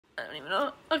don't even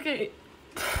know. Okay.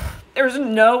 There's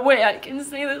no way I can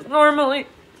say this normally.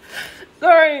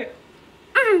 Sorry.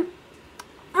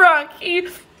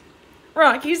 Rocky's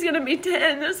gonna be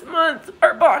 10 this month.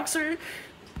 Our boxer,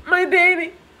 my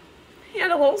baby. He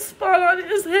had a little spot on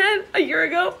his head a year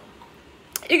ago.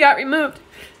 It got removed.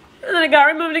 And then it got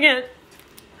removed again.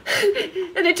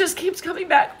 And it just keeps coming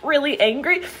back really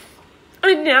angry.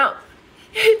 And now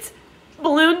it's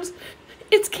balloons.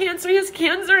 It's cancer. He has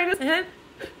cancer in his head.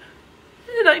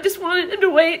 And I just wanted him to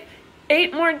wait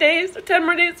 8 more days or 10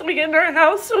 more days so we get into our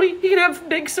house so he can have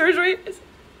big surgery.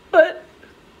 But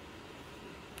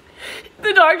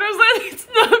the doctor said it's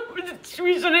not,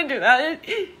 we shouldn't do that.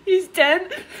 He's 10.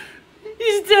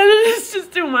 He's 10 and it's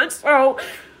just too much. So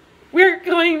we're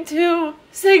going to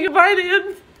say goodbye to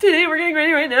him today. We're getting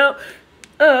ready right now.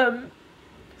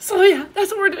 So yeah,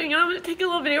 that's what we're doing. I'm going to take a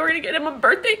little video. We're going to get him a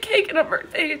birthday cake and a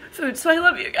birthday food. So I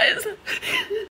love you guys.